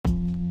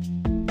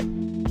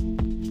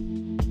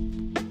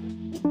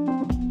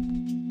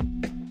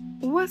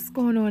What's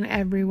going on,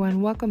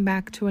 everyone? Welcome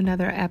back to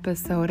another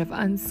episode of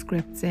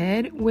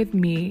Unscripted with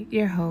me,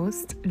 your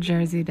host,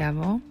 Jersey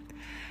Devil.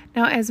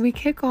 Now, as we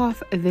kick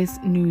off this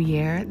new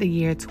year, the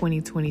year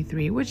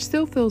 2023, which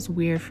still feels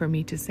weird for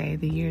me to say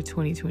the year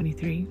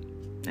 2023.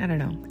 I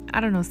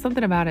don't know.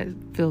 Something about it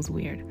feels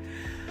weird.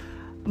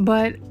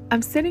 But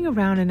I'm sitting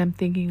around and I'm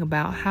thinking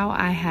about how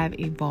I have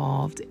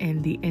evolved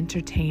in the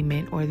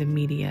entertainment or the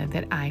media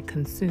that I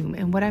consume.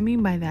 And what I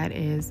mean by that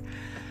is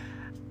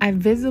I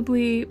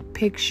visibly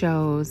pick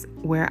shows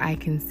where I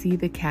can see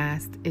the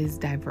cast is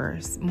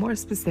diverse. More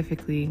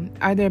specifically,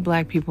 are there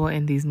Black people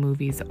in these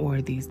movies or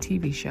these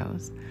TV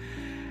shows?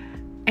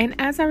 And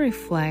as I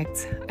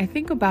reflect, I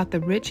think about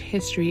the rich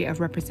history of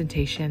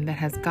representation that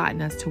has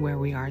gotten us to where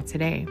we are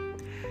today.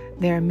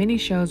 There are many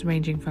shows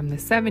ranging from the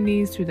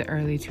 70s to the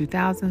early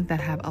 2000s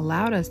that have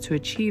allowed us to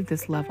achieve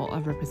this level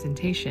of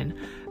representation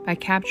by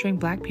capturing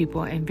Black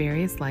people in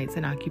various lights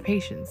and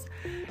occupations.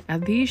 Now,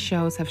 these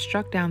shows have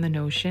struck down the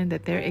notion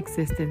that their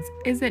existence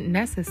isn't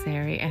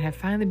necessary and have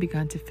finally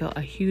begun to fill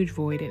a huge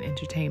void in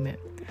entertainment.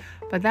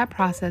 But that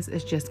process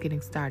is just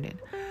getting started.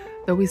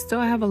 Though we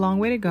still have a long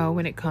way to go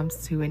when it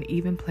comes to an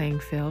even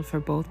playing field for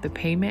both the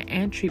payment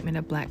and treatment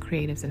of Black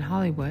creatives in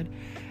Hollywood,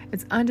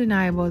 it's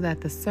undeniable that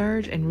the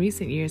surge in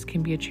recent years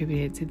can be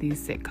attributed to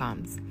these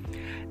sitcoms.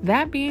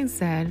 That being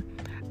said,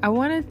 I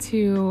wanted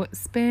to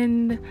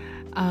spend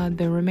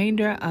the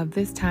remainder of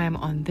this time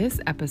on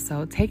this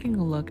episode taking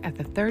a look at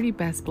the 30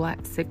 best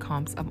Black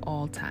sitcoms of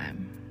all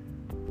time.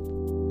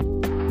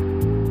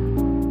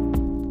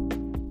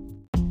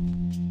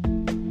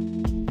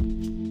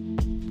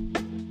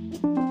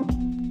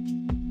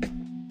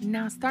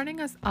 Now,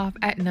 starting us off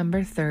at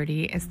number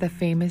 30 is the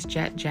famous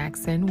Jet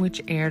Jackson,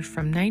 which aired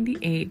from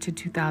 98 to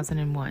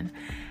 2001.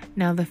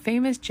 Now, the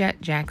famous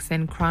Jet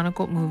Jackson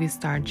chronicled movie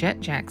star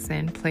Jet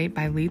Jackson, played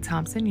by Lee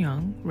Thompson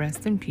Young,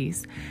 rest in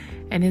peace,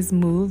 and his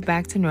move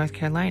back to North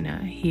Carolina.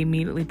 He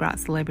immediately brought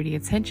celebrity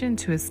attention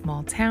to his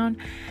small town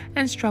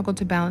and struggled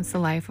to balance the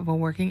life of a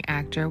working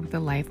actor with the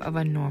life of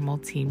a normal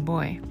teen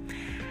boy.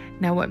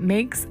 Now, what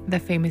makes the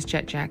famous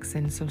Jet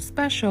Jackson so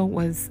special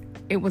was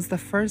it was the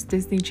first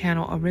Disney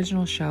Channel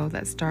original show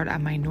that starred a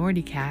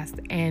minority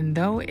cast, and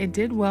though it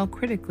did well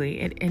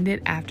critically, it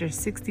ended after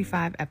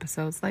 65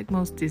 episodes like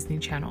most Disney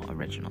Channel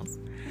originals.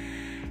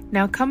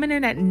 Now, coming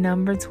in at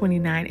number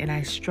 29, and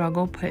I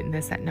struggle putting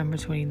this at number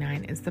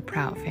 29, is The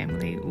Proud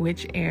Family,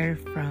 which aired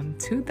from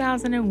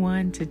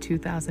 2001 to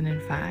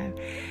 2005.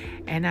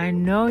 And I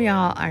know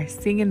y'all are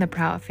singing the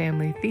Proud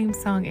Family theme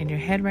song in your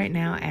head right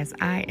now, as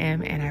I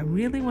am, and I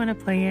really want to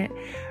play it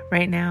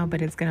right now,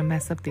 but it's going to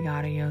mess up the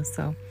audio,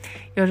 so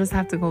you'll just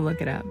have to go look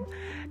it up.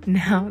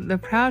 Now, The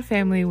Proud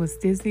Family was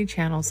Disney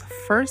Channel's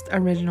first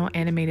original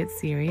animated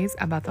series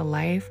about the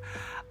life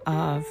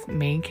of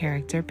main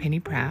character Penny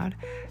Proud.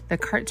 The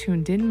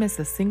cartoon didn't miss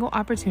a single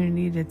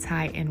opportunity to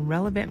tie in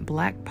relevant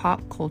Black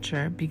pop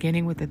culture,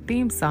 beginning with the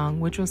theme song,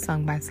 which was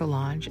sung by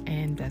Solange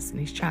and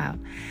Destiny's Child.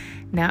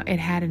 Now, it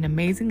had an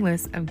amazing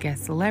list of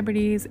guest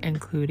celebrities,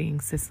 including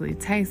Cicely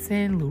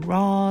Tyson, Lou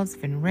Rawls,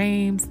 Vin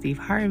Rhames, Steve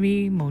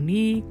Harvey,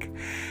 Monique,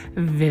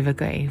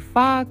 Vivica A.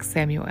 Fox,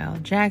 Samuel L.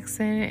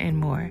 Jackson, and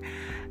more.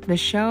 The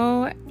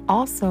show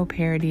also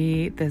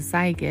parodied The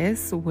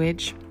Zygus,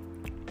 which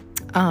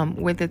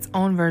with its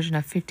own version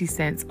of 50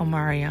 Cent's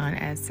Omarion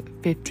as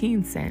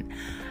 15 Cent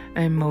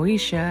and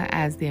Moesha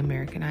as the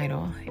American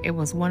Idol. It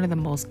was one of the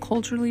most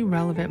culturally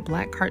relevant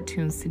Black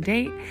cartoons to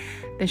date.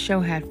 The show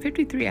had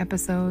 53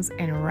 episodes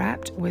and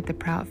wrapped with the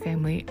Proud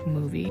Family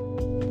movie.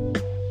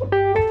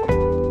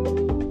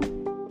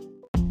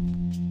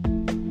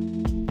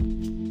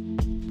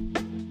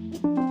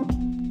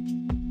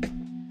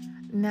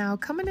 Now,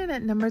 coming in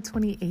at number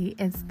 28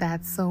 is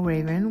That's So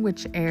Raven,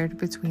 which aired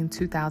between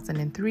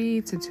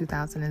 2003 to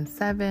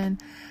 2007.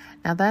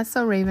 Now, That's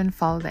So Raven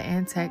followed the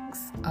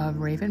antics of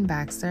Raven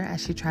Baxter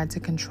as she tried to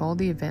control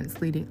the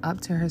events leading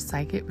up to her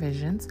psychic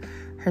visions.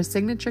 Her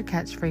signature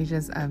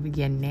catchphrases of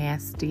 "Ya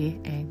nasty"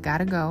 and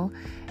 "Gotta go"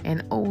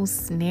 and "Oh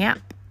snap"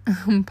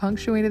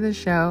 punctuated the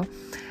show,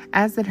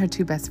 as did her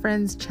two best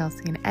friends,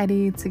 Chelsea and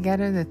Eddie.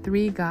 Together, the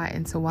three got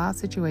into wild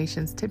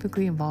situations,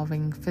 typically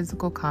involving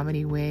physical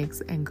comedy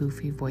wigs and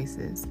goofy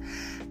voices.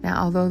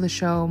 Now, although the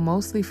show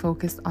mostly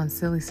focused on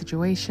silly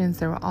situations,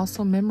 there were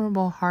also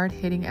memorable,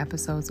 hard-hitting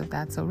episodes of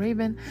That's So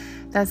Raven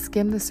that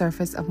skimmed the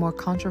surface of more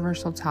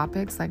controversial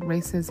topics like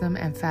racism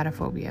and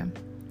fatophobia.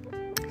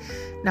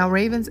 Now,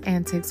 Raven's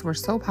antics were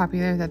so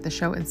popular that the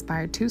show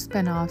inspired two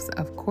spinoffs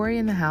of Cory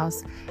in the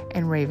House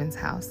and Raven's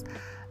House.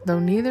 Though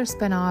neither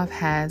spinoff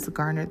has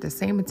garnered the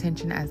same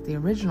attention as the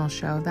original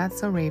show, That's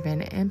So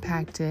Raven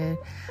impacted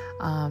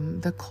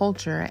the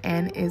culture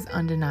and is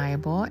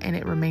undeniable, and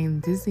it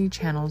remained Disney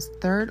Channel's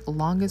third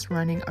longest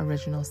running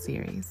original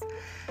series.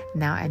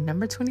 Now, at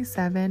number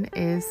 27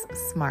 is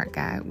Smart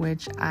Guy,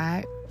 which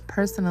I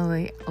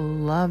personally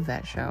love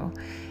that show.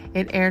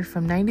 It aired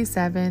from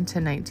 97 to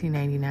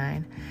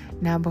 1999.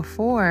 Now,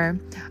 before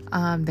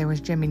there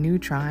was Jimmy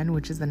Neutron,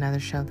 which is another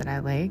show that I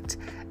liked.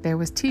 There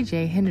was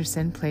TJ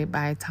Henderson, played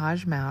by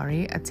Taj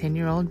Mowry, a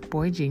 10-year-old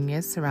boy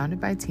genius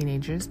surrounded by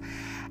teenagers,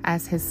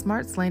 as his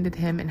smarts landed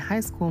him in high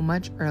school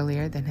much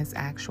earlier than his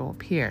actual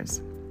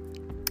peers.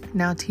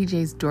 Now,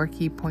 TJ's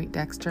dorky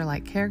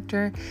Poindexter-like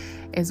character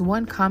is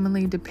one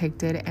commonly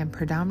depicted in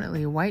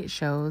predominantly white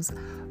shows,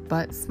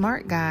 but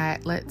Smart Guy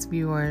lets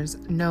viewers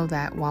know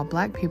that while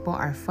black people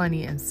are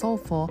funny and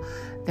soulful,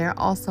 they're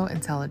also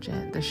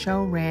intelligent. The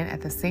show ran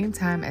at the same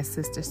time as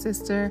Sister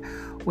Sister,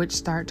 which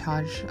starred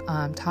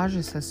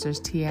Taj's sisters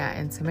Tia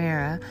and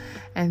Tamara,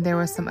 and there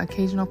was some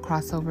occasional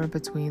crossover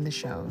between the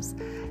shows.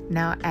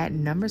 Now, at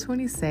number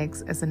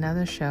 26 is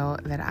another show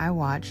that I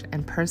watched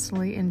and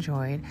personally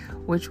enjoyed,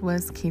 which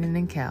was Kenan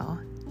and Kel.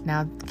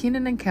 Now,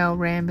 Kenan and Kel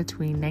ran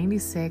between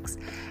 96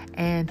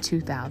 and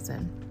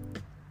 2000.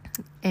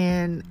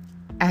 And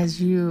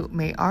as you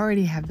may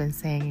already have been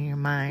saying in your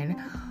mind,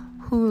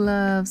 who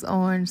loves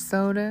orange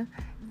soda?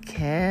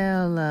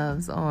 Kel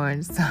loves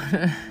orange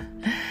soda.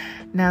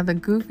 Now, the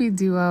goofy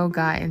duo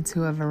got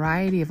into a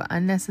variety of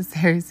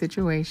unnecessary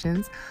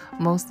situations,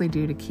 mostly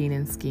due to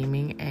Kenan's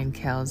scheming and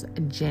Kel's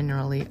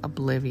generally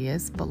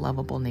oblivious but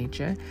lovable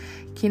nature.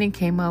 Kenan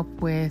came up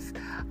with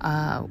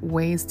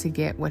ways to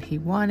get what he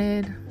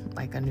wanted,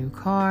 like a new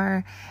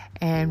car,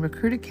 and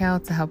recruited Kel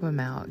to help him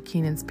out.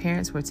 Kenan's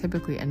parents were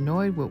typically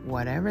annoyed with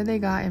whatever they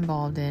got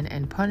involved in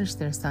and punished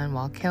their son,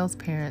 while Kel's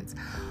parents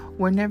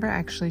were never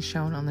actually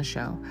shown on the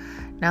show.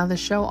 Now, the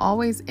show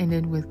always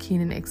ended with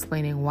Kenan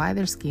explaining why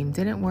their scheme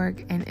didn't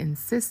work and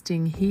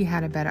insisting he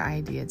had a better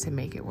idea to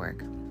make it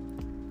work.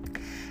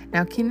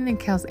 Now, Kenan and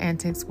Kel's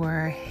antics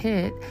were a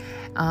hit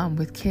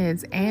with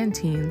kids and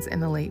teens in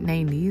the late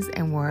 90s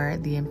and were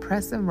the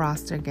impressive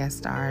roster guest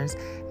stars,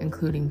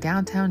 including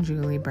Downtown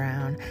Julie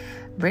Brown,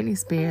 Britney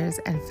Spears,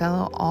 and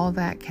fellow All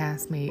That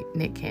castmate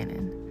Nick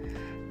Cannon.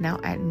 Now,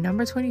 at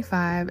number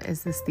 25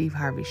 is The Steve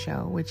Harvey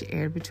Show, which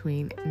aired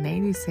between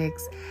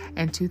 96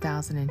 and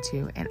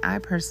 2002. And I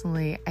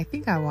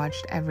think I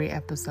watched every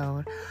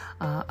episode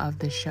of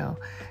the show.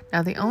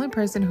 Now, the only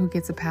person who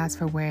gets a pass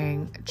for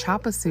wearing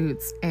choppa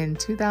suits in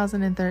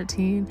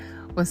 2013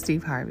 was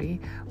Steve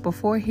Harvey.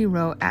 Before he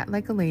wrote Act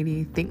Like a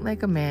Lady, Think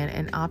Like a Man,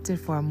 and opted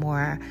for a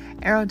more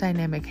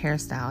aerodynamic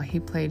hairstyle, he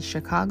played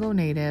Chicago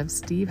native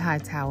Steve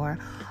Hightower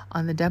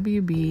on the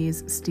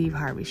WB's Steve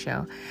Harvey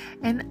Show.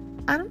 And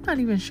I'm not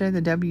even sure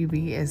the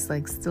WB is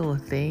still a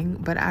thing,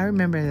 but I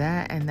remember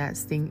that and that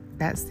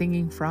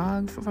singing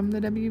frog from the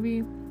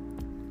WB.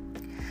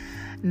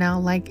 Now,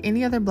 like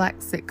any other black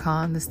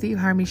sitcom, the Steve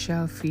Harvey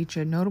Show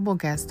featured notable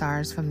guest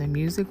stars from the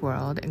music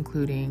world,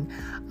 including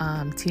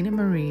Tina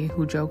Marie,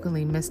 who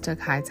jokingly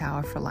mistook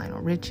Hightower for Lionel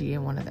Richie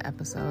in one of the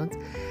episodes,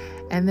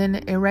 and then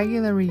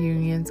irregular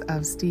reunions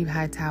of Steve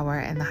Hightower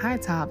and the High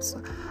Tops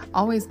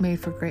always made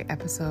for great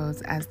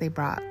episodes, as they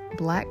brought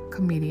black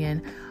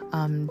comedian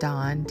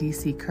Don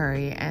D.C.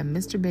 Curry and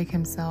Mr. Big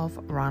himself,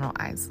 Ronald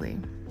Isley.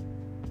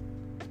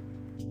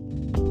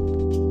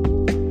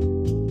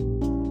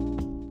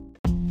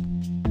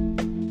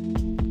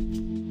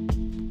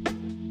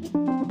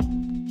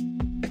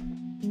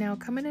 Now,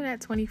 coming in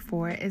at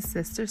 24 is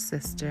Sister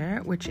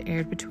Sister, which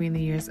aired between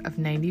the years of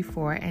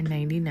 94 and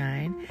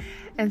 99.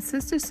 And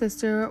Sister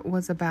Sister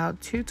was about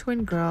two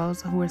twin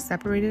girls who were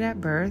separated at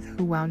birth,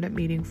 who wound up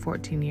meeting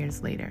 14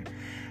 years later.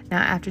 Now,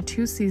 after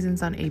 2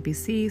 seasons on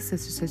ABC,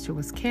 Sister Sister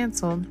was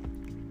canceled,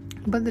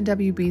 but the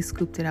WB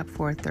scooped it up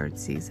for a 3rd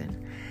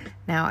season.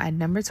 Now, at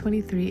number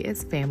 23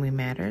 is Family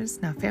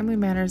Matters. Now, Family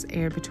Matters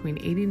aired between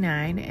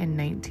 89 and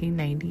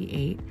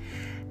 1998.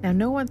 Now,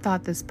 no one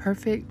thought this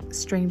perfect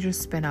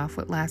Strangers spinoff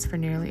would last for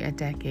nearly a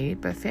decade,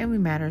 but Family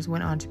Matters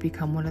went on to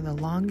become one of the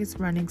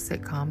longest-running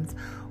sitcoms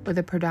with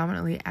a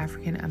predominantly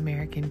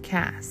African-American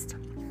cast.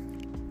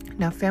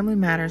 Now, Family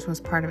Matters was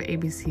part of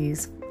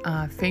ABC's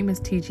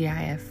famous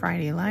TGIF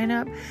Friday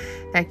lineup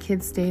that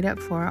kids stayed up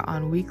for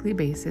on a weekly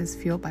basis,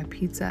 fueled by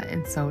pizza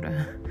and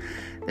soda.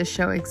 The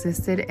show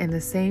existed in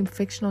the same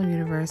fictional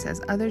universe as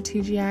other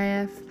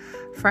TGIF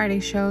Friday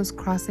shows,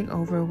 crossing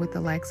over with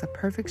the likes of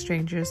Perfect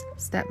Strangers,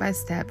 Step by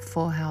Step,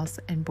 Full House,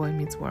 and Boy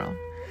Meets World.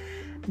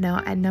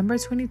 Now, at number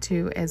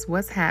 22 is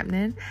What's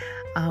Happening,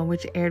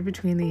 which aired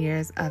between the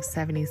years of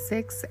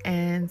 76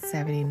 and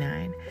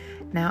 79.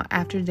 Now,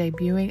 after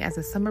debuting as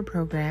a summer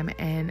program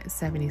in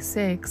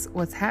 76,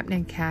 What's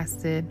Happening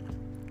casted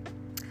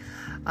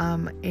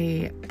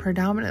a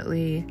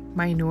predominantly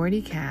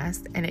minority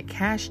cast, and it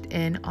cashed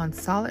in on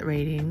solid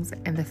ratings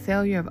and the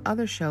failure of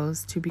other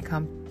shows to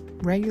become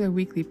regular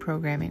weekly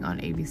programming on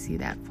ABC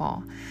that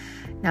fall.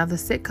 Now, the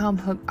sitcom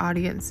hooked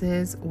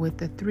audiences with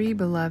the 3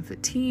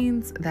 beloved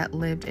teens that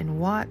lived in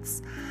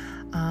Watts,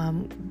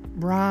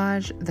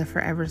 Raj, the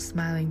forever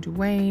smiling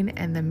Dwayne,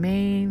 and the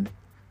main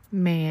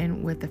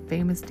man with the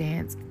famous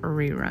dance,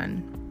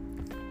 Rerun.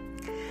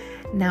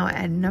 Now,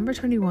 at number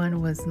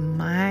 21 was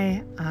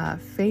my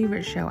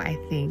favorite show, I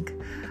think,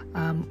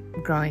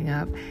 growing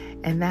up.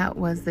 and that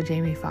was The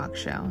Jamie Foxx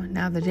Show.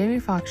 Now, The Jamie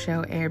Foxx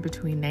Show aired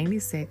between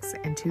 96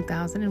 and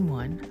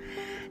 2001.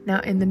 Now,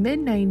 in the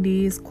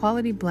mid-90s,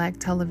 quality black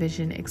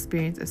television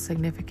experienced a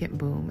significant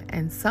boom,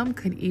 and some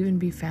could even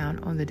be found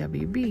on the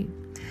WB.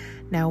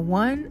 Now,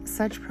 one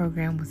such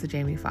program was The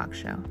Jamie Foxx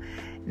Show.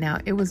 Now,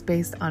 it was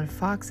based on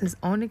Fox's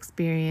own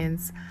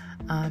experience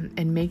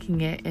in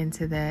making it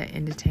into the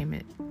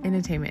entertainment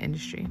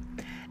industry.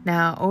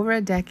 Now, over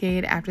a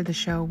decade after the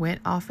show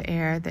went off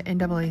air, the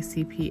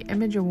NAACP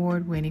Image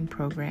Award winning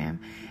program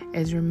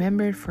is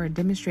remembered for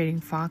demonstrating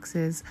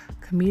Fox's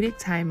comedic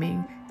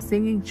timing,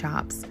 singing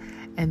chops,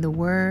 and the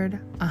word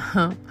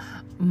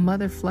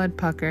mother flood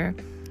pucker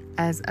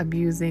as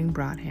abusing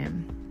brought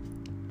him.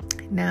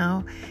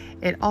 Now,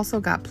 it also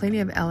got plenty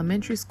of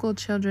elementary school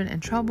children in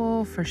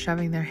trouble for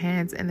shoving their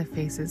hands in the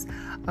faces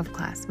of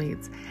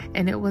classmates.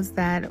 And it was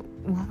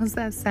what was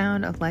that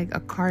sound of like a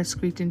car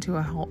screeching to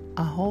a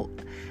halt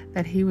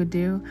that he would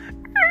do?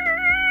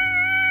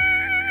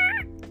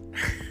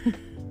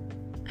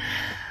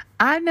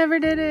 I never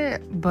did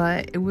it,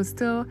 but it was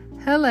still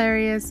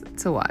hilarious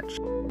to watch.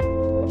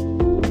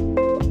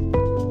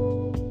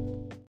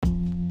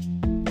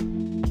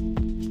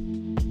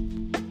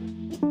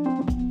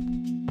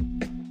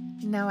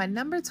 Now at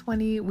number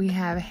 20, we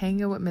have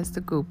Hanging with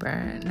Mr.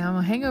 Cooper. Now,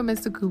 Hanging with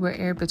Mr. Cooper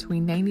aired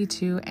between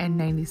 92 and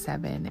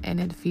 97, and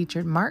it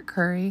featured Mark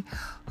Curry,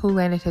 who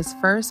landed his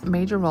first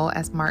major role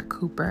as Mark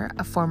Cooper,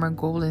 a former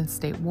Golden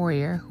State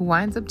Warrior who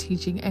winds up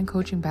teaching and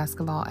coaching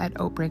basketball at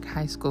Oak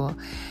High School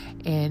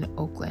in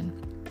Oakland.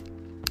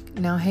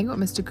 Now, Hanging with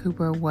Mr.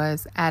 Cooper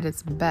was at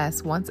its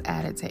best once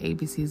added to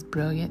ABC's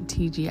brilliant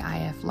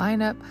TGIF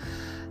lineup.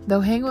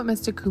 Though Hang with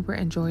Mr. Cooper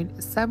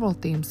enjoyed several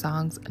theme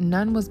songs,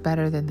 none was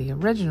better than the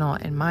original,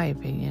 in my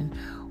opinion,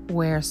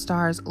 where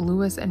stars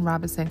Lewis and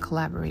Robinson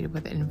collaborated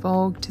with En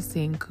Vogue to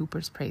sing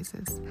Cooper's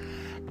praises.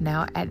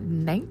 Now, at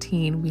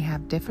 19, we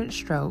have Different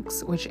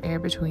Strokes, which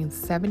aired between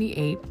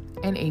 78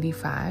 and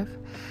 85.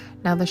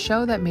 Now, the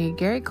show that made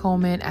Gary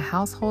Coleman a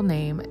household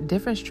name,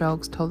 Different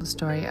Strokes told the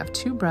story of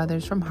two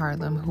brothers from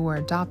Harlem who were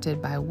adopted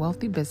by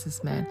wealthy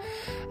businessmen,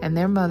 and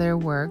their mother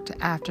worked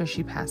after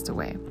she passed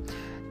away.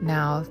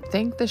 Now,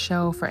 thank the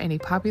show for any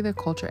popular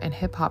culture and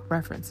hip-hop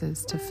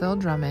references to Phil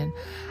Drummond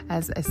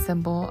as a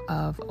symbol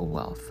of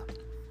wealth.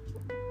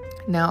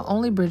 Now,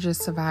 only Bridges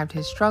survived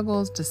his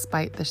struggles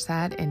despite the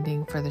sad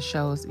ending for the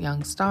show's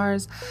young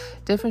stars.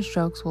 Different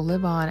Strokes will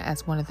live on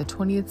as one of the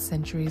 20th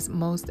century's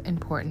most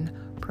important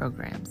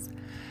programs.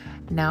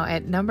 Now,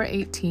 at number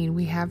 18,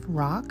 we have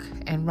Rock,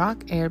 and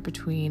Rock aired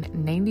between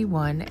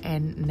 91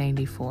 and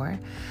 94.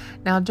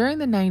 Now, during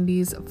the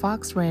 90s,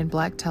 Fox ran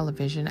black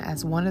television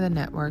as one of the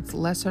network's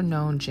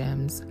lesser-known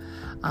gems,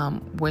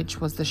 which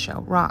was the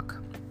show Rock.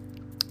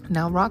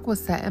 Now, Rock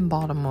was set in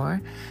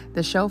Baltimore.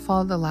 The show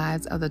followed the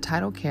lives of the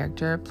title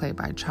character, played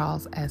by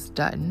Charles S.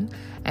 Dutton,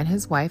 and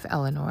his wife,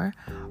 Eleanor.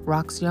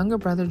 Rock's younger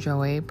brother,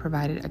 Joey,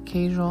 provided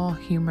occasional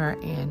humor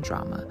and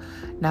drama.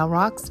 Now,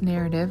 Rock's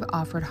narrative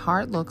offered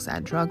hard looks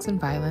at drugs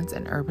and violence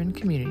in urban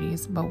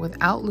communities, but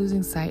without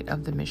losing sight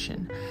of the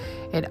mission.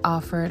 It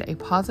offered a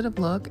positive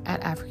look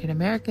at African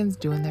Americans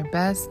doing their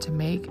best to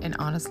make an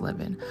honest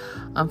living.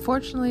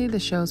 Unfortunately, the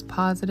show's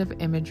positive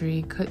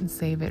imagery couldn't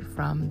save it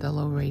from the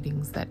low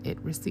ratings that it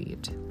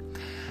received.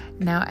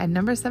 Now, at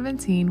number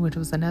 17, which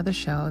was another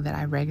show that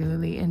I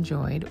regularly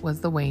enjoyed,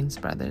 was The Wayans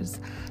Brothers.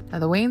 Now,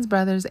 The Wayans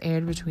Brothers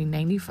aired between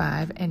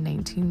 95 and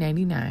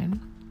 1999.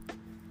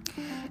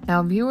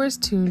 Now, viewers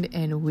tuned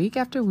in week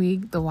after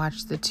week to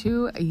watch the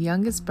two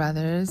youngest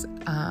brothers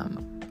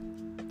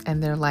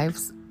and their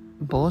life's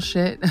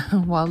bullshit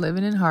while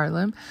living in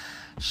Harlem.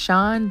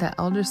 Sean, the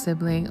elder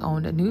sibling,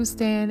 owned a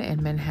newsstand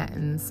in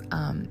Manhattan's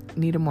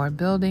Needmore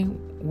building,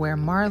 where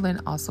Marlon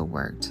also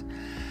worked.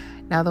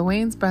 Now, the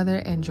Wayans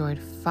brothers enjoyed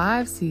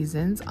 5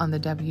 seasons on the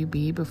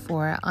WB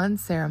before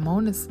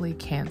unceremoniously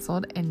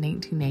canceled in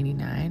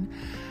 1999.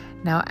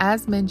 Now,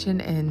 as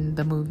mentioned in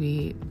the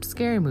movie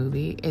Scary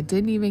Movie, it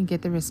didn't even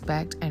get the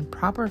respect and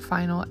proper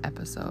final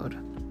episode.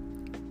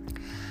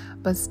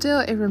 But still,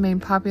 it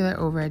remained popular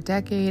over a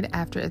decade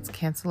after its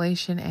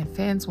cancellation, and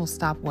fans will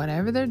stop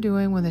whatever they're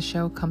doing when the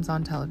show comes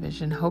on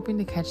television, hoping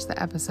to catch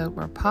the episode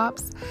where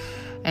Pops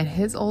and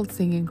his old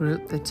singing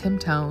group, the Tim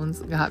Tones,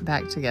 got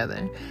back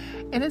together.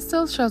 And it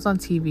still shows on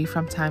TV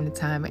from time to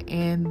time,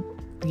 and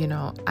you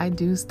know, I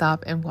do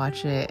stop and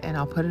watch it, and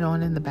I'll put it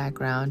on in the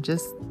background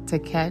just to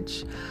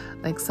catch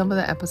like some of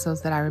the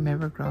episodes that I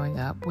remember growing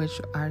up, which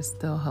are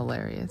still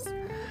hilarious.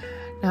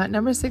 Now, at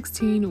number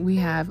 16, we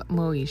have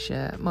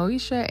Moesha.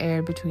 Moesha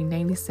aired between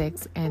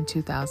 96 and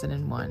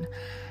 2001.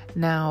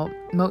 Now,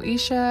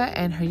 Moesha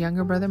and her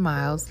younger brother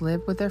Miles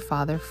lived with their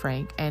father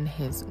Frank and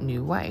his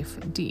new wife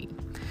Dee.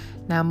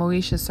 Now,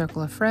 Moesha's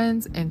circle of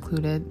friends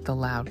included the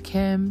loud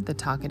Kim, the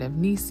talkative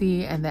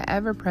Nisi, and the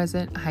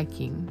ever-present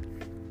Hakeem,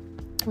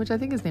 which I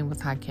think his name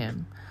was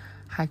Hakeem,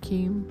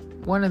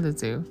 one of the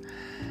two.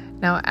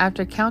 Now,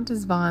 after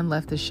Countess Vaughn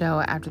left the show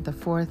after the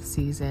 4th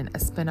season, a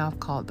spinoff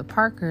called The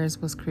Parkers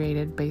was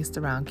created based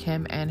around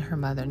Kim and her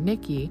mother,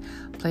 Nikki,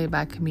 played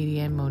by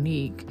comedian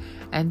Monique,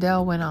 and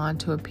Dell went on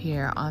to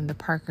appear on The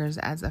Parkers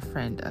as a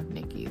friend of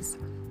Nikki's.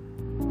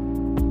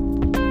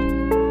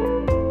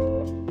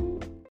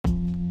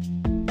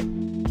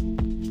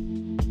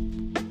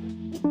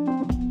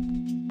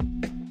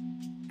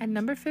 At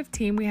number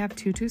 15, we have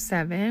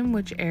 227,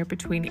 which aired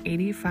between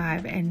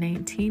 85 and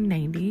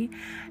 1990.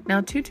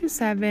 Now,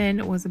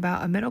 227 was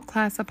about a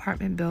middle-class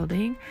apartment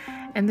building,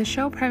 and the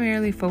show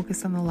primarily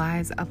focused on the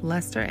lives of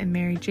Lester and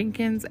Mary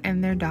Jenkins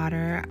and their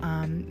daughter,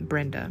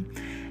 Brenda.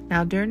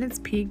 Now, during its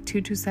peak,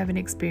 227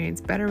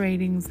 experienced better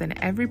ratings than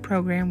every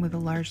program with a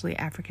largely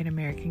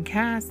African-American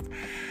cast.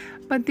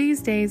 But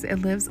these days, it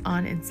lives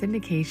on in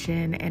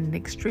syndication and an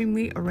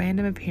extremely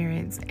random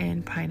appearance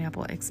in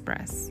Pineapple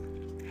Express.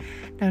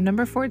 Now,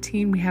 number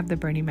 14, we have The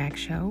Bernie Mac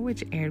Show,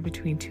 which aired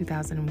between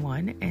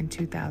 2001 and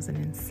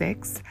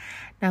 2006.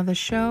 Now, the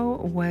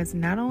show was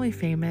not only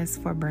famous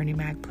for Bernie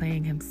Mac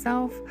playing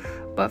himself,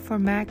 but for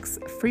Mac's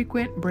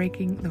frequent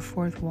breaking the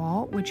fourth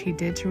wall, which he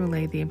did to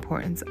relay the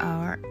importance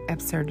or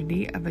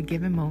absurdity of a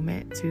given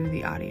moment to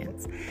the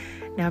audience.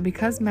 Now,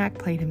 because Mac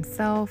played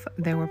himself,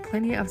 there were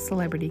plenty of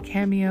celebrity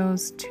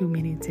cameos, too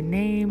many to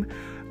name,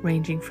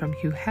 ranging from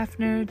Hugh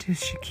Hefner to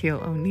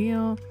Shaquille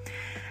O'Neal.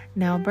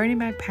 Now, Bernie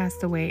Mac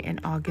passed away in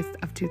August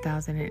of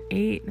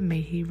 2008.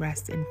 May he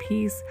rest in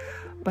peace.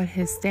 But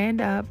his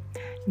stand-up,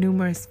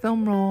 numerous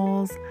film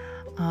roles,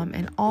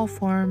 and all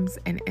forms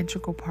and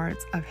integral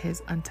parts of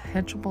his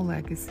untouchable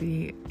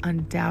legacy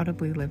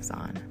undoubtedly lives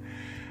on.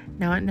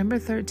 Now, at number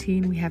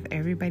 13, we have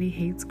Everybody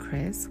Hates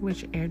Chris,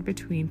 which aired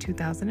between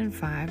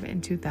 2005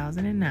 and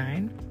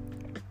 2009.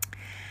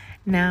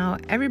 Now,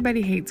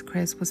 Everybody Hates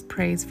Chris was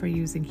praised for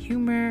using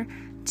humor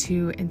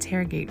to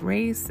interrogate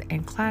race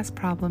and class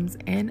problems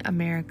in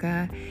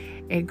America.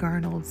 It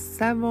garnered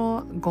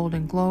several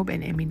Golden Globe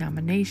and Emmy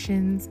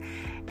nominations,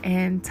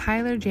 and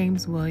Tyler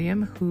James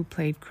Williams, who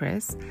played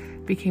Chris,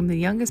 became the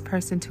youngest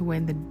person to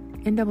win the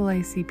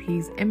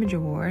NAACP's Image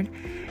Award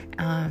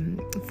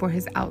for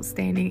his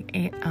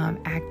outstanding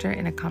actor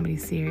in a comedy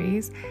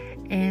series.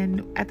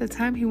 And at the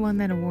time he won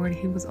that award,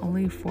 he was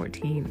only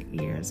 14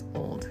 years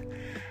old.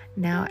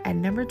 Now, at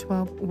number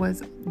 12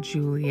 was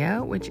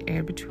Julia, which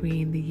aired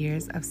between the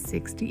years of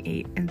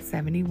 68 and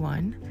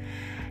 71.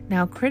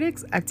 Now,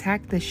 critics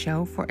attacked the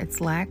show for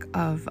its lack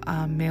of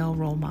male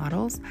role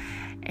models,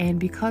 and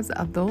because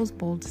of those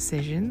bold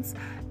decisions,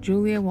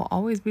 Julia will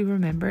always be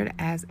remembered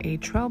as a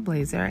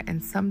trailblazer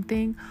and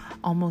something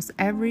almost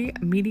every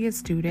media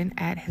student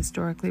at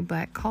historically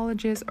Black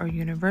colleges or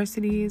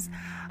universities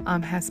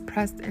has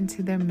pressed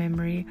into their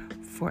memory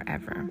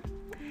forever.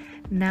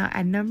 Now,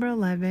 at number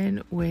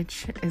 11,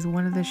 which is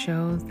one of the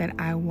shows that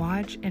I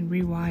watch and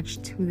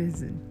rewatch to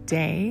this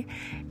day,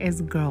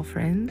 is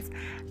Girlfriends.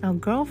 Now,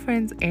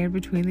 Girlfriends aired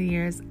between the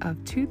years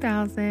of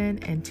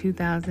 2000 and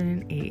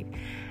 2008.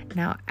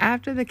 Now,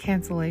 after the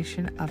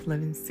cancellation of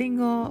Living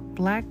Single,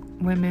 Black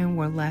women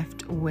were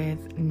left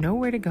with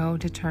nowhere to go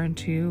to turn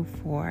to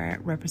for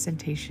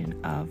representation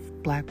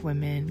of Black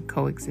women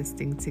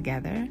coexisting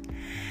together.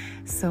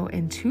 So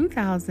in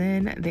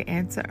 2000, the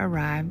answer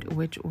arrived,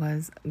 which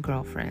was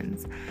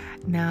Girlfriends.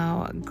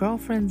 Now,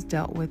 Girlfriends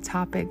dealt with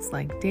topics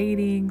like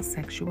dating,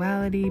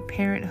 sexuality,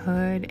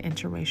 parenthood,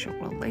 interracial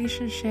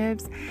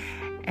relationships,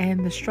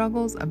 and the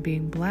struggles of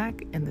being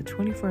Black in the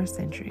 21st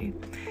century.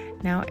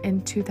 Now,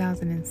 in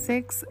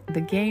 2006,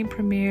 The Game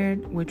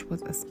premiered, which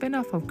was a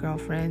spinoff of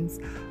Girlfriends,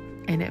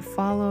 and it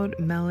followed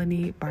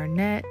Melanie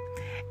Barnett,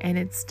 and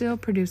it's still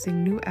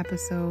producing new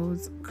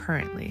episodes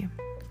currently.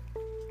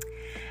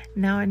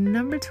 Now, at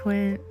number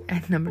 10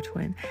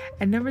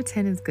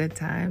 is Good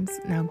Times.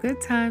 Now, Good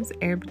Times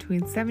aired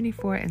between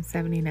 74 and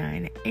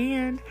 79,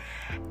 and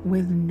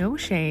with no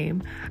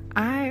shame,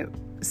 I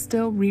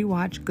still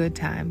rewatch Good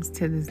Times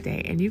to this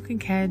day, and you can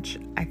catch,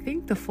 I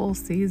think, the full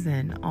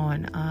season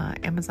on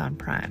Amazon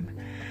Prime.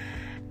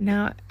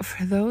 Now,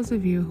 for those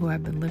of you who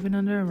have been living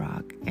under a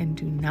rock and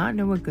do not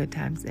know what Good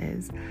Times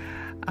is,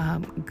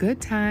 Good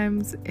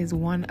Times is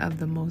one of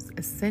the most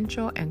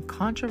essential and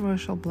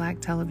controversial Black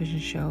television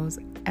shows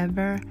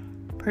ever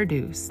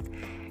produced.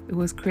 It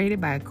was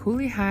created by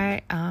Cooley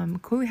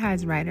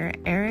High's writer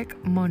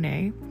Eric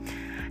Monet,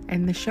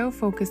 and the show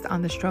focused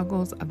on the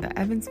struggles of the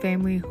Evans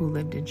family who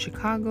lived in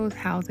Chicago's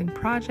housing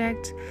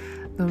project.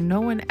 Though no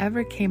one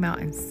ever came out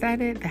and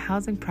said it, the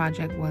housing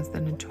project was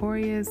the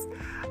notorious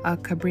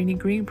Cabrini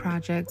Green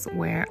projects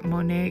where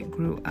Monet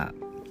grew up.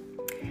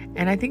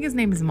 And I think his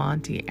name is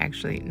Monty,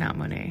 actually, not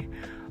Monet,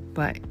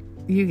 but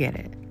you get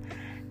it.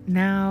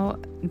 Now,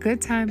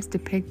 Good Times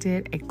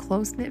depicted a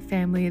close-knit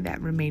family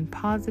that remained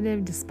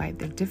positive despite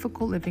their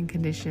difficult living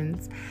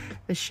conditions.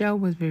 The show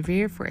was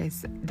revered for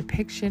its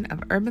depiction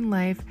of urban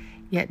life,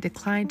 yet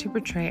declined to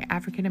portray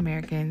African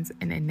Americans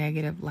in a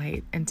negative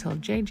light until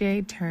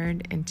JJ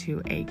turned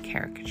into a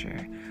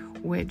caricature,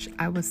 which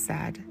I was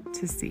sad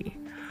to see.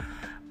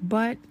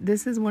 But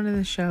this is one of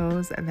the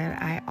shows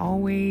that I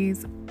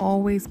always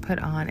put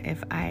on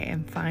if I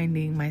am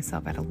finding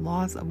myself at a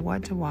loss of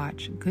what to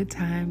watch. Good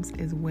Times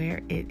is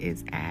where it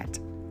is at.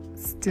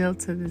 Still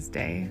to this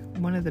day,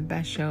 one of the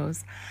best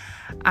shows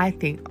I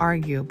think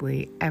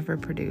arguably ever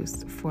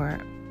produced for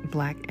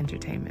Black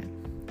entertainment.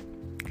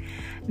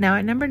 Now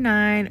at number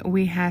 9,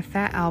 we have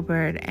Fat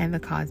Albert and the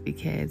Cosby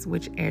Kids,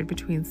 which aired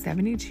between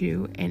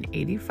 72 and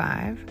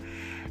 85.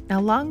 Now,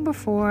 long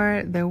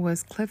before there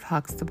was Cliff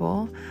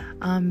Huxtable,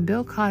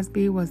 Bill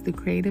Cosby was the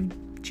creative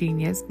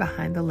genius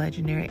behind the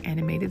legendary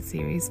animated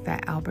series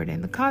Fat Albert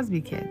and the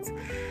Cosby Kids.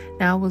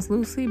 Now, it was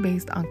loosely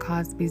based on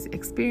Cosby's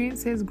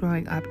experiences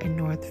growing up in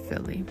North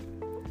Philly.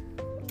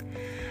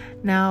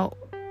 Now,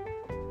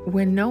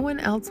 when no one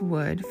else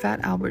would,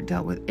 Fat Albert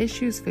dealt with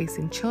issues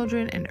facing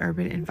children in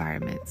urban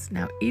environments.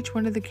 Now, each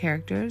one of the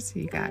characters,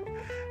 you got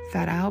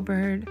Fat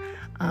Albert,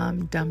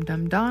 Dum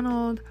Dum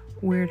Donald,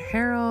 Weird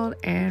Harold,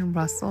 and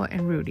Russell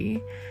and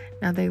Rudy.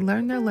 Now, they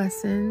learn their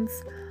lessons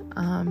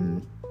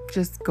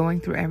just going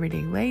through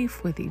everyday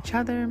life with each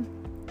other.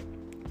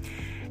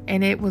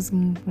 And it was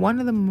one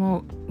of the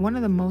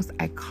most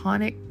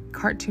iconic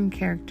cartoon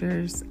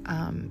characters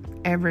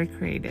ever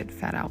created,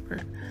 Fat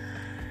Albert.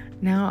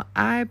 Now,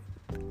 I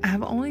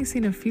have only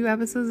seen a few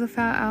episodes of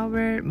Fat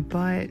Albert,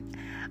 but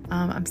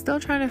I'm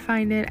still trying to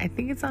find it. I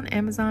think it's on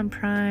Amazon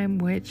Prime,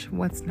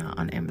 what's not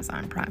on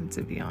Amazon Prime,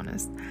 to be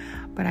honest.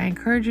 But I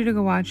encourage you to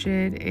go watch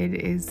it.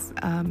 It is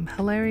a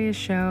hilarious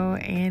show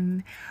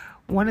and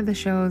one of the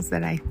shows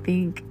that I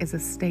think is a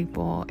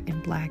staple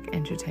in Black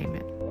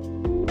entertainment.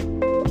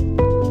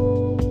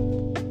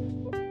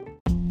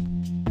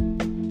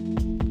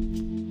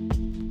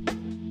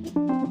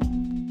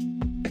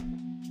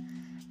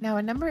 Now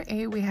at number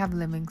 8, we have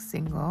Living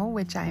Single,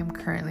 which I am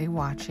currently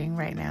watching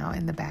right now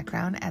in the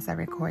background as I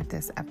record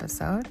this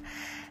episode.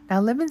 Now,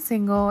 Living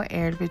Single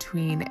aired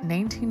between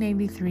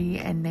 1993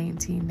 and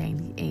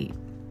 1998.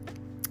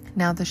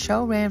 Now, the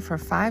show ran for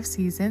 5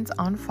 seasons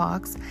on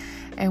Fox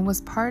and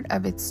was part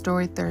of its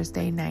Story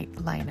Thursday night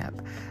lineup.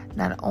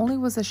 Not only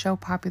was the show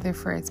popular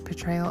for its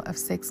portrayal of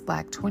 6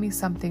 Black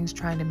 20-somethings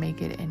trying to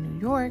make it in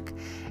New York,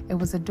 it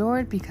was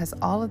adored because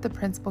all of the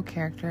principal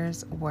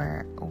characters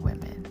were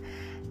women.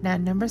 Now,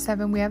 at number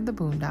 7, we have The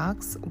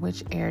Boondocks,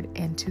 which aired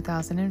in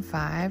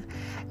 2005,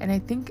 and I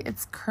think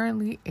it's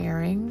currently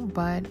airing,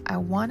 but I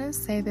want to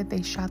say that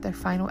they shot their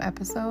final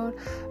episode,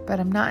 but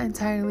I'm not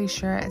entirely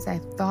sure, as I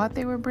thought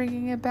they were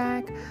bringing it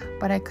back,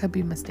 but I could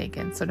be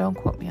mistaken, so don't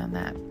quote me on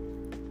that.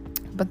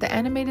 But the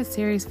animated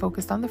series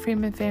focused on the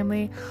Freeman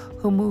family,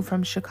 who moved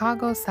from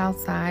Chicago's South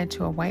Side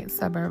to a white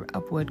suburb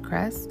of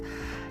Woodcrest.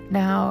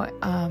 Now,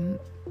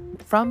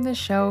 from the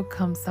show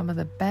comes some of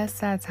the best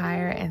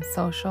satire and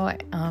social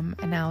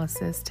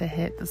analysis to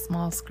hit the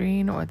small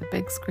screen or the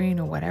big screen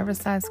or whatever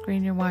size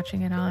screen you're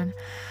watching it on.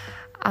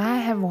 I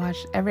have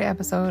watched every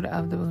episode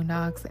of The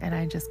Boondocks and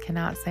I just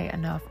cannot say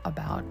enough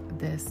about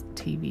this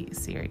TV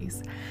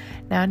series.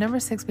 Now, at number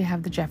 6, we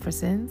have The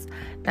Jeffersons.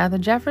 Now, The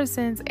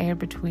Jeffersons aired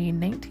between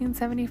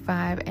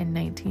 1975 and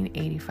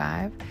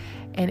 1985,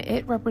 and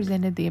it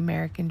represented the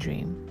American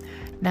dream.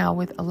 Now,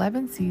 with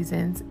 11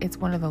 seasons, it's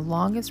one of the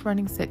longest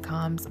running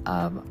sitcoms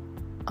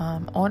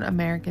on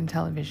American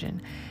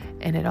television,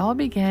 and it all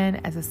began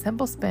as a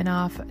simple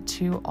spinoff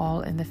to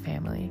All in the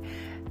Family.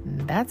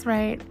 That's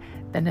right,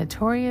 the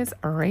notorious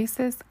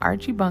racist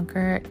Archie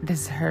Bunker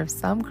deserves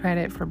some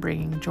credit for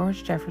bringing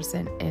George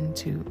Jefferson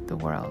into the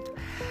world.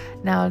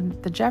 Now,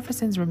 The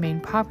Jeffersons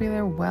remained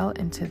popular well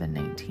into the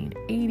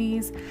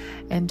 1980s,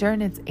 and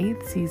during its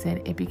 8th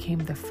season, it became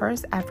the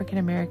first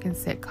African-American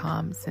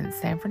sitcom since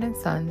Sanford and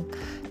Son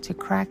to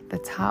crack the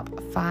top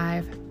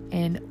 5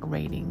 in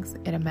ratings.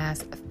 It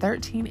amassed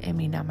 13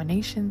 Emmy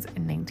nominations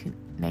in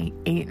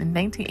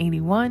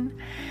 1981,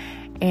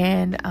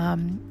 and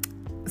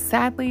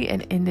sadly,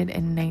 it ended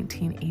in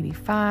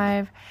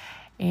 1985.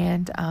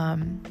 And,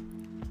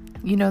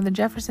 The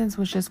Jeffersons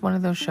was just one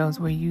of those shows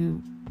where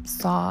you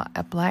saw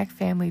a Black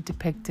family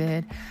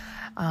depicted.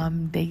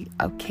 They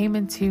came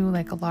into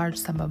like a large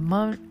sum of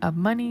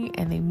money,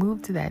 and they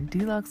moved to that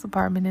deluxe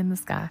apartment in the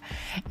sky.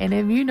 And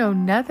if you know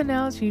nothing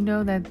else, you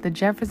know that the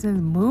Jeffersons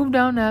moved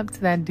on up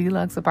to that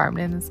deluxe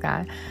apartment in the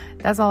sky.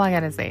 That's all I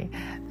gotta say.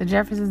 The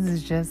Jeffersons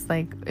is just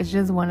it's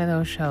just one of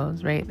those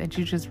shows, right, that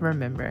you just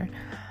remember.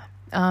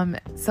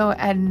 So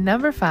at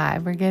number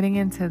 5, we're getting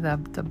into the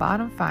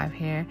bottom 5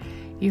 here.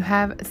 You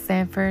have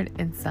Sanford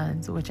and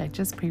Sons, which I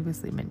just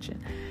previously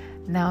mentioned.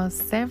 Now,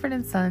 Sanford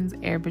and Sons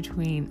aired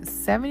between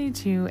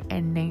 72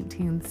 and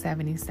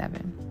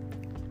 1977.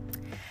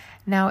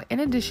 Now,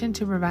 in addition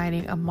to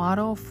providing a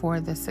model for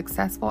the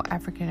successful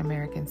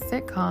African-American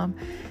sitcom,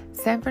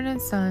 Sanford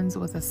and Sons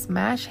was a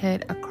smash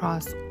hit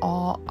across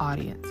all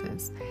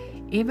audiences.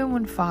 Even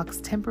when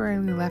Fox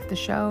temporarily left the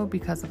show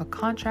because of a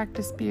contract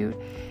dispute,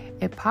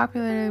 its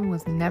popularity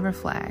was never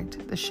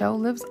flagged. The show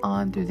lives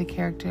on through the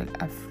character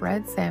of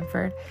Fred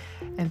Sanford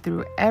and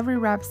through every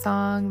rap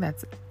song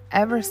that's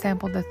ever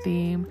sampled the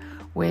theme,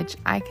 which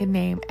I can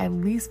name at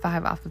least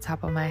 5 off the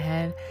top of my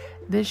head,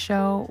 this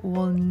show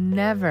will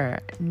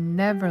never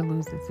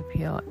lose its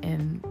appeal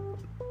in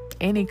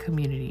any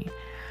community,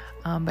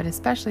 but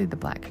especially the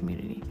Black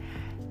community.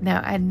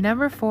 Now, at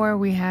number 4,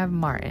 we have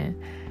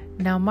Martin.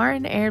 Now,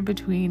 Martin aired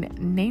between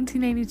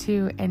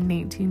 1982 and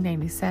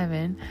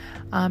 1997.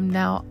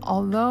 Now,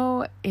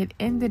 although it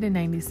ended in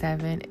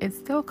 97, it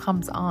still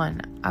comes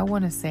on, I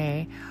want to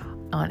say,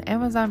 on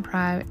Amazon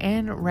Prime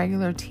and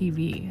regular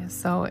TV.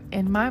 So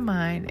in my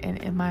mind and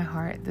in my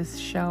heart, this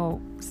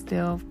show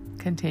still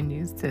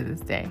continues to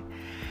this day.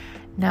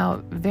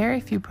 Now, very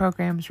few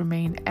programs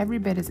remain every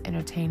bit as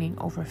entertaining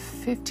over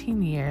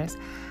 15 years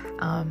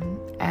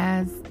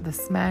as the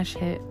smash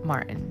hit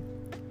Martin.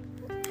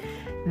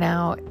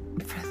 Now,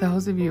 for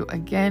those of you,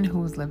 again, who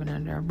was living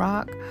under a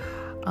rock,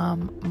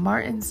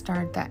 Martin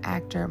starred the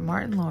actor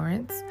Martin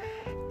Lawrence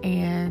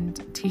and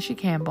Tisha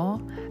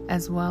Campbell,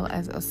 as well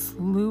as a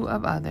slew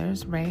of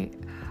others, right?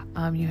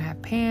 You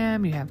have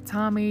Pam, you have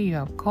Tommy, you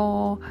have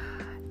Cole.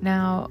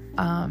 Now,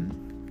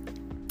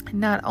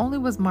 not only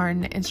was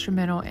Martin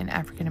instrumental in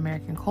African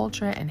American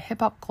culture and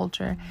hip-hop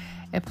culture,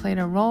 it played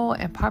a role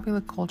in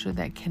popular culture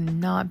that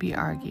cannot be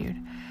argued.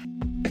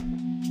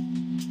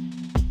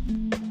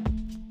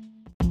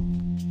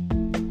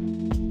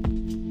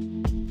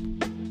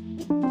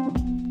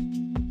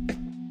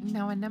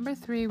 Number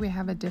 3, we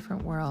have A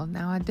Different World.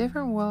 Now, A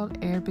Different World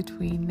aired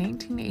between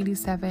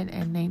 1987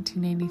 and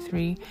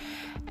 1983,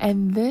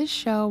 and this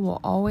show will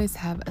always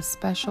have a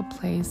special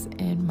place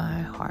in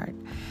my heart.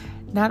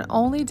 Not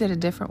only did A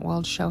Different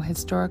World show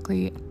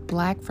historically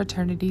Black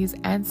fraternities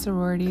and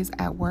sororities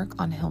at work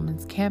on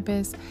Hillman's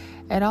campus,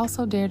 it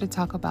also dared to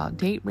talk about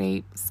date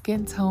rape,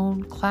 skin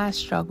tone, class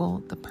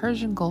struggle, the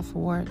Persian Gulf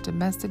War,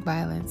 domestic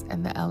violence,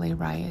 and the LA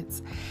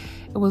riots.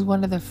 It was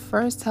one of the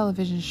first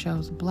television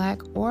shows,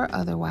 Black or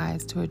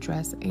otherwise, to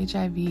address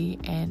HIV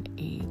and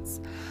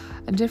AIDS.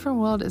 A Different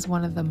World is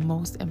one of the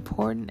most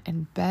important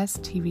and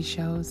best TV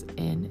shows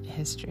in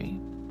history.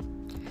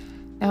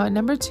 Now, at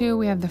number 2,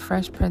 we have The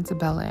Fresh Prince of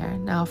Bel-Air.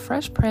 Now,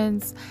 Fresh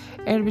Prince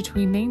aired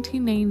between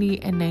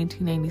 1990 and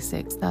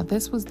 1996. Now,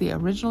 this was the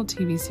original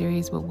TV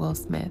series with Will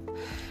Smith.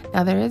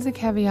 Now, there is a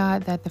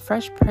caveat that The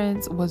Fresh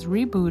Prince was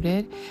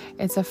rebooted.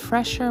 It's a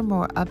fresher,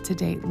 more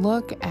up-to-date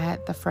look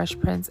at the Fresh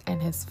Prince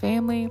and his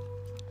family.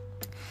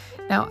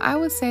 Now, I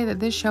would say that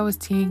this show is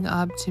teeing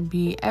up to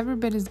be every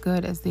bit as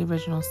good as the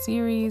original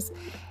series.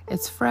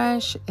 It's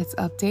fresh, it's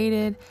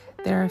updated,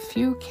 there are a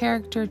few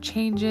character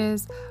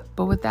changes,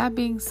 but with that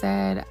being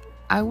said,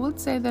 I would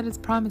say that it's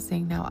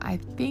promising. Now, I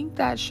think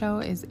that show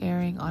is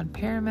airing on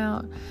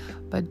Paramount,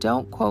 but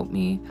don't quote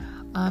me.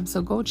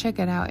 So go check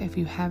it out if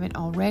you haven't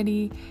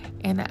already.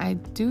 And I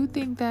do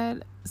think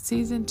that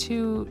season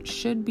 2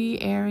 should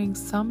be airing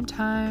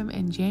sometime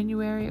in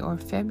January or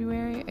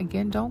February.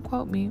 Again, don't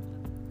quote me.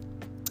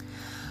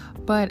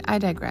 But I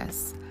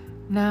digress.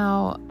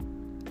 Now,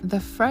 The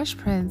Fresh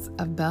Prince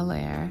of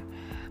Bel-Air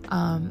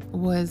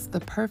was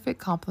the perfect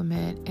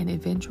complement and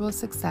eventual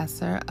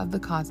successor of The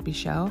Cosby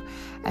Show,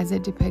 as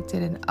it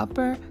depicted an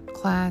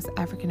upper-class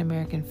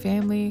African-American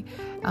family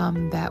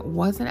that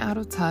wasn't out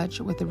of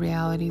touch with the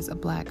realities of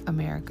Black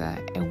America.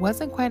 It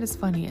wasn't quite as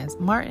funny as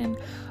Martin,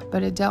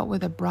 but it dealt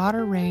with a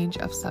broader range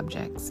of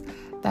subjects.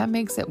 That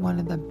makes it one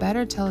of the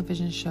better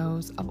television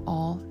shows of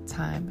all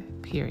time,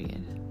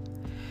 period.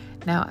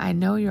 Now, I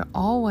know you're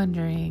all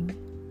wondering,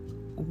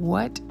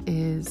 what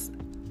is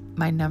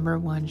my number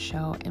 1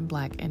 show in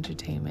Black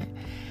entertainment?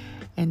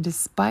 And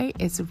despite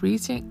its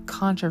recent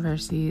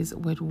controversies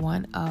with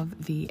one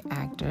of the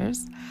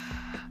actors,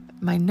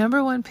 my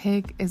number 1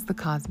 pick is The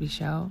Cosby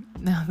Show.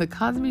 Now, The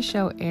Cosby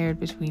Show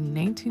aired between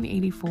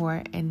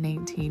 1984 and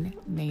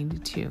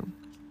 1992.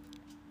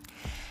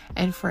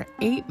 And for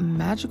 8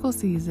 magical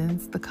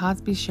seasons, The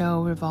Cosby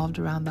Show revolved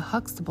around the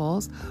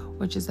Huxtables,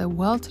 which is a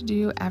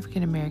well-to-do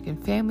African-American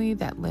family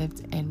that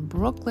lived in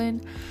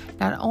Brooklyn.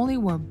 Not only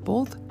were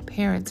both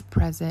parents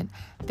present,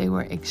 they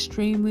were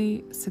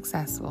extremely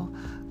successful.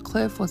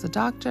 Cliff was a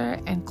doctor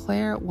and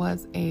Claire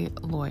was a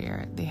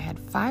lawyer. They had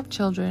 5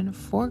 children,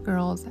 4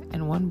 girls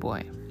and 1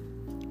 boy.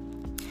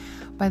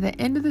 By the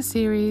end of the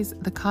series,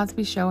 The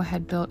Cosby Show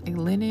had built a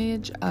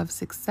lineage of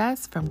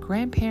success from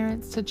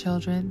grandparents to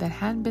children that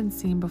hadn't been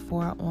seen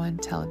before on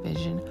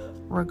television,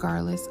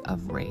 regardless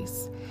of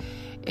race.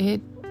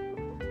 It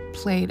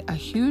played a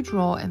huge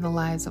role in the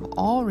lives of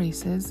all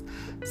races.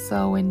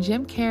 So when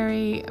Jim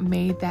Carrey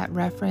made that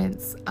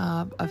reference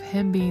of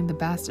him being the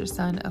bastard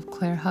son of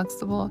Claire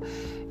Huxtable,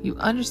 you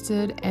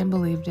understood and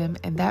believed him,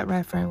 and that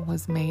reference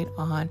was made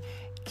on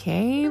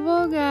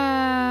Cable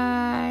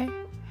Guy.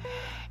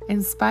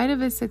 In spite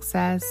of its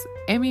success,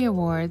 Emmy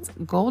Awards,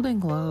 Golden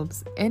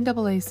Globes,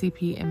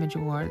 NAACP Image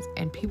Awards,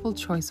 and People's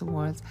Choice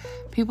Awards,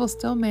 people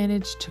still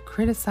managed to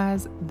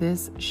criticize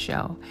this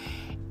show.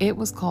 It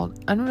was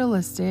called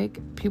unrealistic.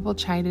 People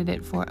chided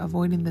it for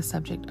avoiding the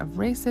subject of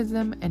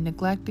racism and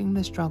neglecting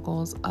the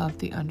struggles of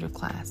the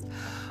underclass.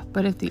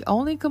 But if the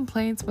only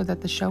complaints were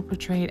that the show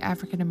portrayed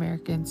African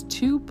Americans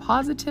too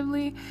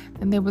positively,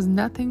 then there was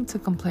nothing to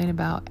complain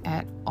about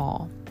at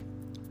all.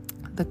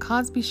 The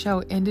Cosby Show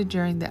ended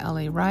during the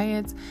LA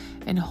riots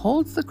and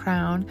holds the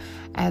crown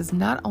as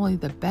not only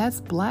the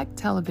best black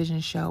television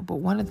show, but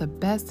one of the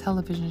best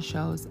television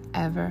shows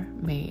ever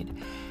made.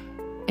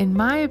 In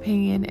my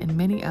opinion and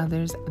many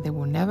others, there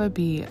will never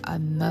be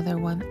another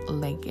one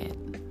like it.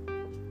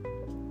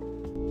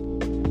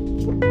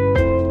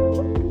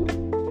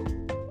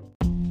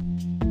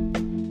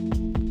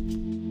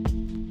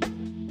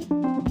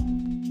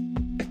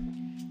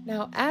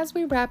 Now, as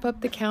we wrap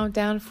up the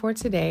countdown for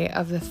today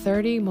of the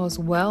 30 most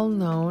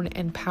well-known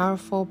and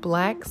powerful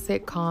black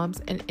sitcoms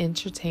and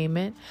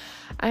entertainment,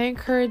 I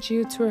encourage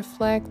you to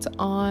reflect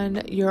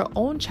on your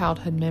own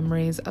childhood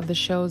memories of the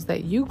shows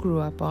that you grew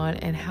up on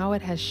and how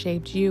it has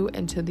shaped you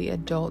into the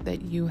adult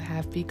that you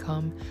have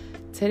become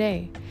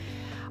today.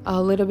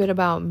 A little bit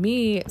about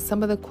me,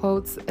 some of the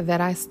quotes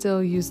that I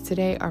still use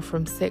today are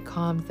from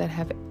sitcoms that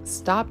have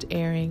stopped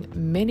airing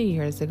many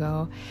years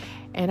ago.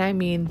 And I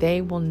mean,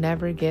 they will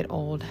never get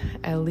old,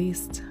 at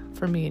least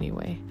for me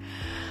anyway.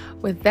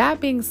 With that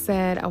being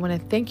said, I want to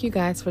thank you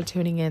guys for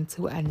tuning in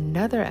to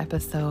another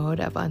episode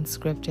of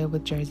Unscripted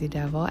with Jersey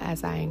Devil,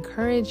 as I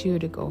encourage you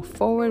to go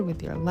forward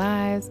with your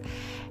lives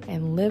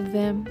and live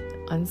them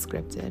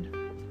unscripted.